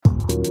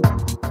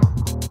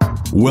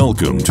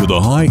Welcome to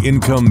the High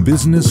Income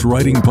Business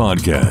Writing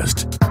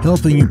Podcast,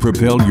 helping you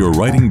propel your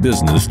writing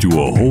business to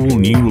a whole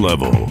new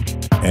level.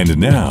 And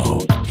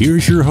now,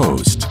 here's your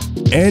host,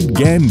 Ed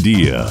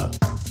Gandia.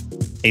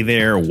 Hey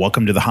there,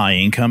 welcome to the High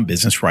Income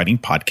Business Writing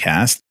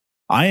Podcast.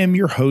 I am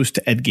your host,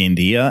 Ed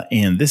Gandia,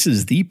 and this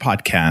is the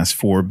podcast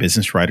for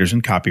business writers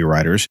and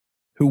copywriters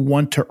who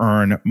want to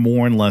earn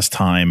more and less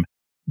time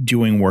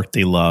doing work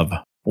they love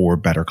for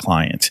better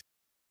clients.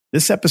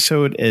 This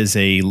episode is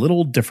a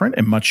little different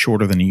and much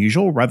shorter than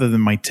usual. Rather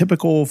than my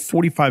typical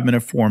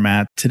 45-minute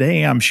format,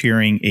 today I'm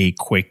sharing a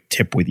quick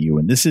tip with you.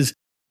 And this is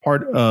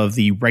part of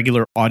the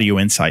regular audio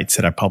insights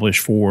that I publish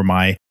for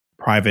my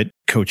private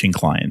coaching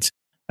clients.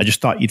 I just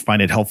thought you'd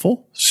find it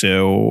helpful.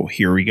 So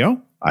here we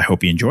go. I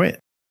hope you enjoy it.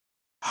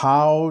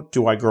 How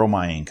do I grow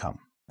my income?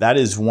 That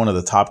is one of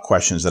the top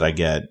questions that I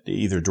get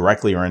either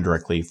directly or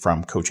indirectly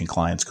from coaching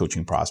clients,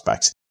 coaching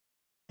prospects.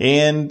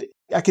 And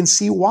I can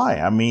see why.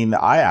 I mean,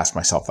 I ask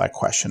myself that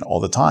question all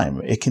the time.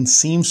 It can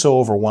seem so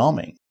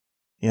overwhelming.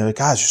 Gosh,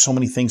 there's so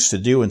many things to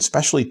do. And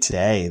especially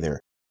today, there are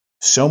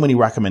so many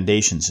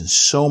recommendations and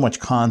so much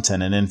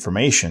content and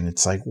information.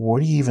 It's like,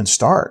 where do you even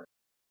start?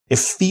 It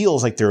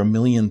feels like there are a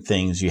million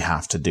things you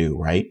have to do,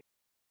 right?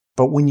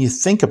 But when you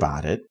think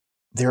about it,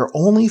 there are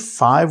only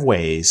 5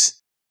 ways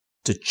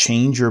to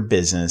change your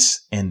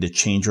business and to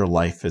change your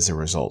life as a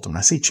result. When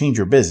I say change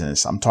your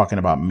business, I'm talking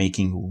about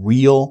making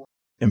real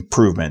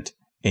improvement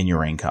in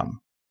your income.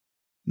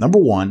 Number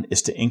 1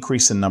 is to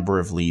increase the number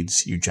of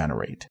leads you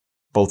generate,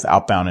 both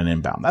outbound and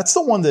inbound. That's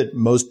the one that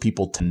most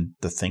people tend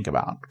to think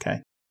about,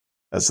 okay?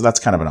 So that's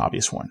kind of an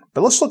obvious one.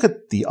 But let's look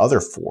at the other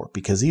 4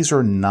 because these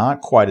are not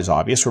quite as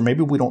obvious, or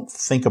maybe we don't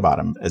think about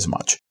them as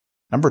much.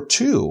 Number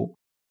 2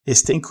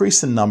 is to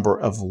increase the number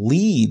of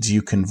leads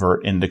you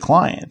convert into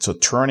clients. So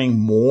turning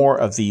more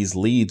of these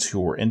leads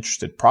who are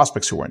interested,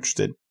 prospects who are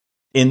interested,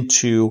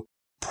 into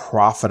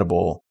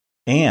profitable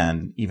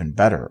and even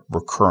better,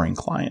 recurring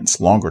clients,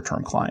 longer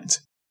term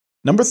clients.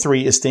 Number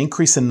 3 is to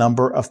increase the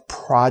number of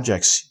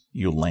projects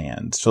you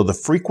land. So the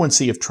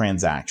frequency of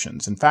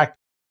transactions. In fact,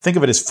 think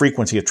of it as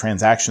frequency of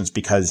transactions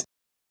because,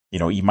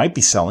 you might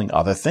be selling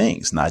other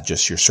things, not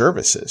just your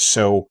services.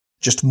 So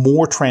just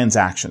more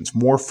transactions,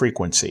 more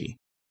frequency,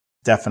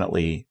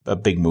 definitely a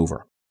big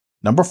mover.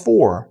 Number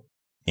 4,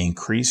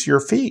 increase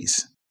your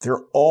fees. There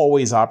are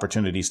always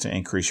opportunities to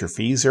increase your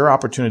fees. There are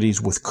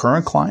opportunities with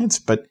current clients,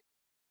 but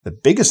the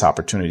biggest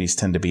opportunities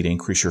tend to be to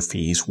increase your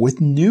fees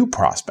with new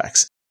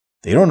prospects.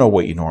 They don't know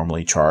what you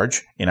normally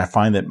charge, and I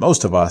find that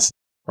most of us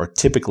are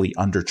typically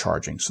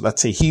undercharging. So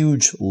that's a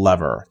huge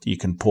lever that you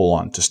can pull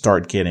on to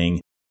start getting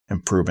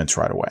improvements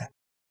right away.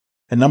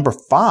 And number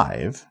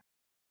 5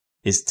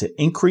 is to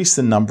increase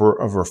the number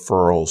of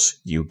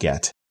referrals you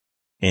get.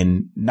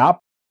 And not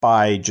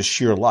by just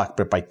sheer luck,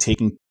 but by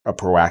taking a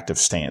proactive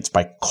stance,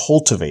 by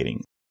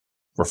cultivating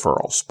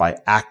referrals, by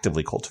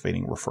actively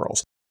cultivating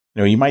referrals.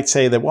 You might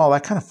say that, well,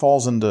 that kind of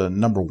falls into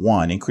number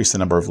 1, increase the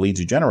number of leads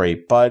you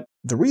generate. But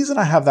the reason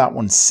I have that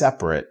one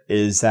separate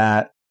is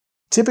that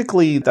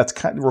typically that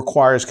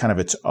requires kind of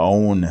its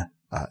own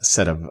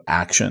set of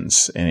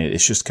actions. And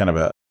it's just kind of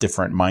a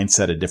different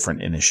mindset, a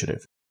different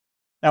initiative.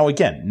 Now,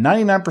 again,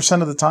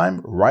 99% of the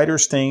time,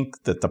 writers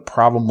think that the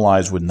problem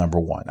lies with number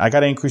 1. I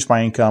got to increase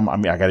my income.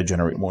 I got to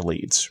generate more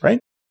leads,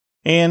 right?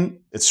 And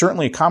it's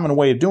certainly a common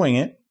way of doing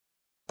it,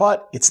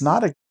 but it's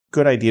not a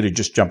good idea to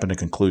just jump into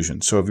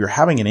conclusions. So if you're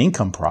having an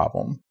income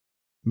problem,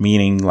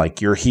 meaning like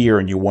you're here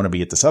and you want to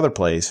be at this other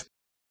place,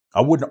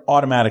 I wouldn't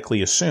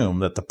automatically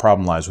assume that the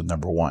problem lies with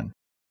number 1.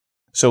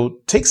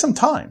 So take some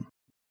time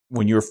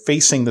when you're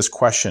facing this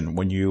question,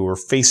 when you are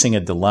facing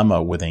a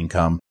dilemma with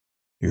income,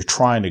 you're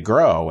trying to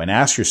grow, and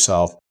ask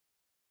yourself,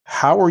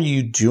 how are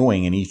you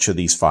doing in each of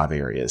these 5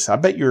 areas? I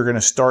bet you're going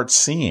to start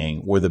seeing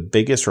where the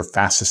biggest or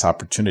fastest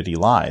opportunity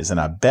lies, and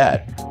I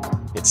bet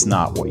it's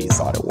not what you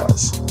thought it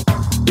was.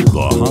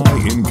 The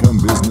High Income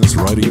Business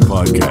Writing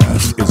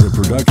Podcast is a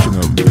production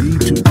of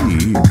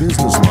B2B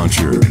Business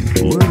Launcher.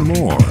 Learn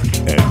more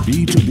at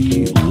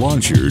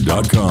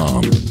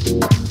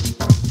b2blauncher.com.